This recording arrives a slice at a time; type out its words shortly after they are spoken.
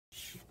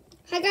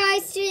Hi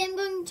guys, today I'm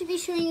going to be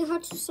showing you how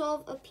to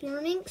solve a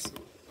Pyraminx.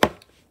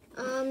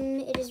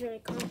 It is very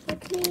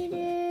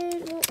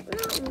complicated, well,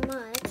 not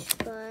much,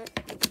 but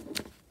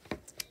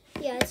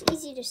yeah, it's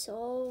easy to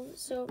solve.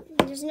 So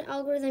there's an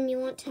algorithm you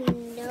want to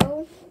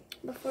know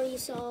before you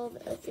solve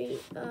a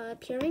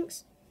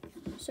Pyraminx.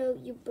 So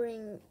you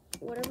bring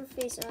whatever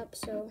face up,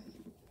 so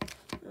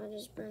I'll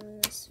just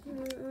bring this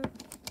one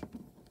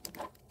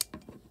up.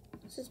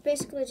 So it's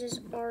basically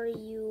just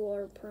RU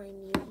or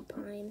prime U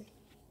prime.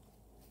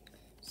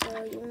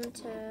 So you want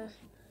to,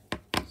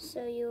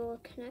 so you'll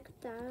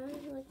connect that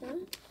like that,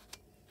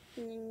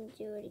 and then you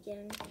do it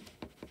again.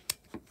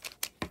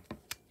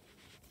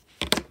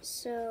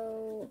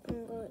 So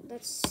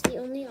that's the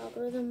only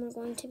algorithm we're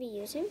going to be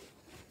using.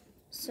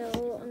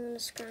 So I'm going to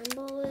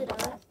scramble it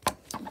up.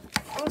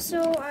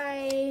 Also,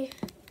 I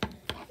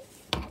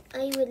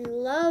would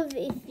love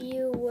if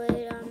you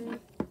would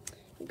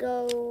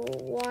go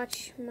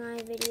watch my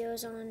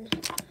videos on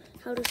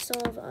how to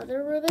solve other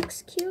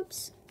Rubik's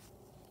Cubes.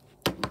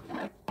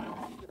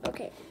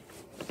 Okay,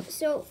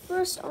 so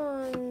first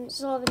on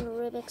solving a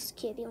Rubik's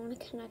Cube, you want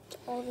to connect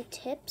all the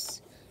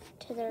tips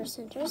to their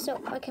centers.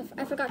 So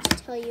I forgot to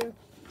tell you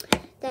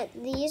that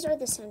these are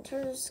the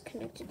centers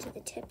connected to the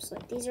tips.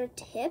 Like these are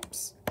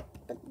tips,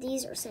 but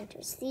these are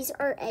centers. These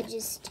are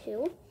edges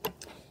too.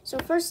 So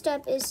first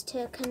step is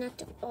to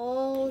connect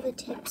all the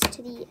tips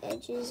to the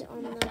edges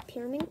on the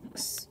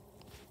Pyraminx.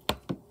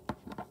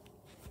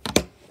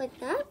 Like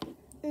that.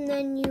 And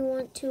then you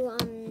want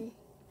to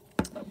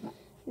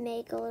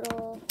make a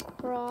little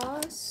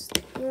cross.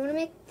 You want to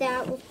make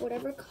that with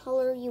whatever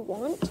color you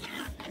want.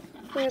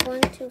 We're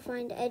going to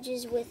find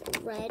edges with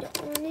red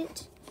on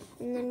it.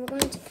 And then we're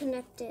going to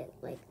connect it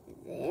like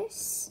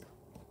this.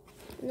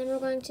 And then we're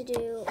going to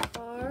do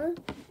R,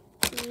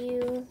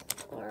 U,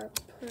 R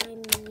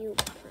prime, U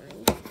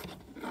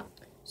prime.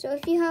 So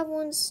if you have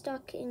one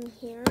stuck in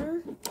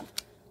here,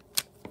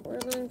 we're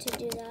going to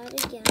do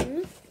that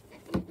again.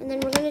 And then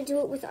we're going to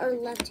do it with our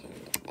left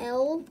hand.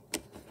 L,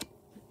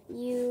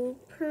 U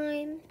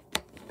prime,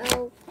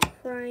 L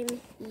prime,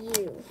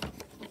 U.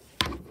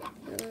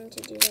 We're going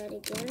to do that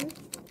again.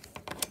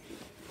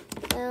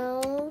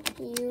 L,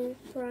 U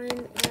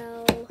prime,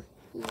 L,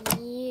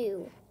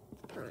 U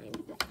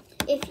prime.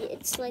 If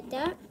it's like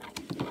that,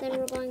 then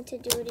we're going to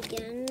do it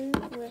again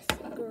with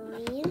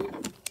green.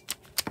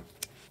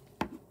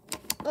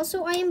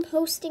 Also, I am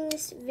posting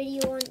this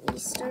video on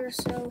Easter,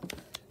 so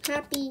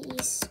happy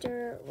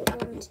Easter. We're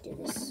going to do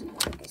this.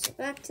 Okay, so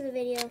back to the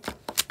video.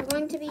 We're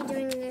going to be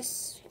doing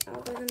this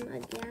algorithm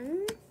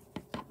again.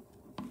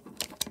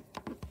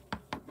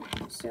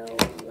 So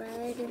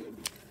red,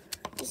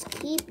 just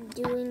keep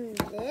doing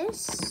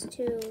this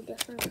to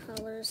different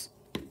colors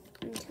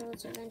until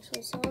it's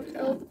eventually solved.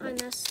 Oh, I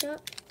messed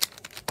up.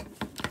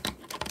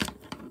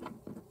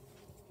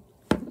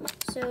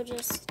 So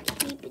just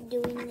keep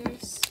doing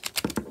this,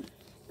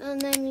 and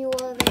then you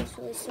will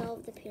eventually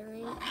solve the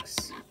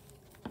Pyraminx.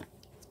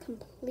 It's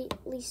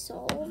completely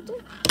solved.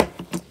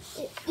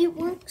 It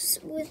works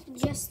with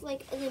just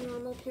like the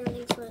normal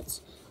Pyraminx where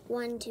it's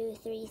 1, 2,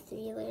 3,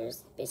 3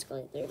 layers,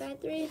 basically 3 by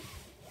 3.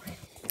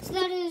 So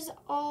that is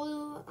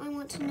all I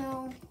want to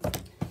know.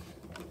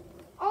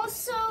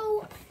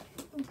 Also,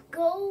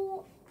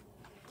 go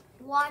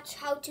watch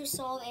how to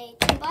solve a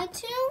 2 by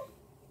 2.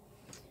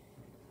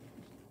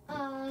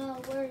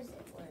 Where is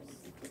it? Where's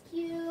the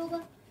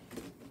cube?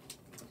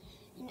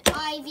 An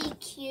IV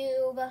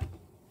cube.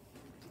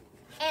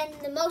 And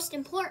the most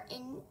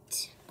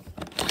important,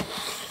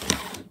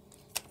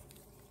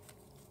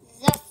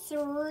 the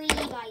 3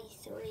 by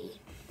 3.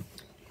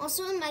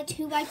 Also in my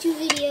 2 by 2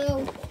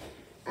 video,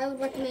 I would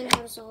recommend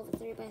how to solve a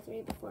 3 by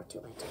 3 before 2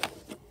 by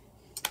 2.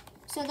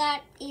 So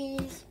that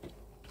is,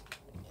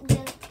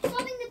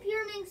 solving the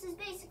Pyraminx is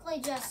basically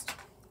just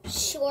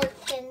short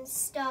and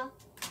stuff.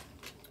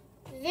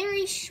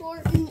 Very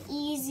short and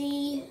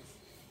easy,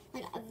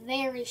 like a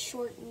very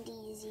short and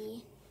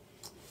easy.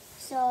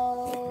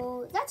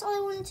 So that's all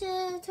I wanted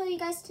to tell you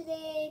guys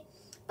today.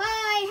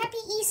 Bye, happy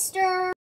Easter.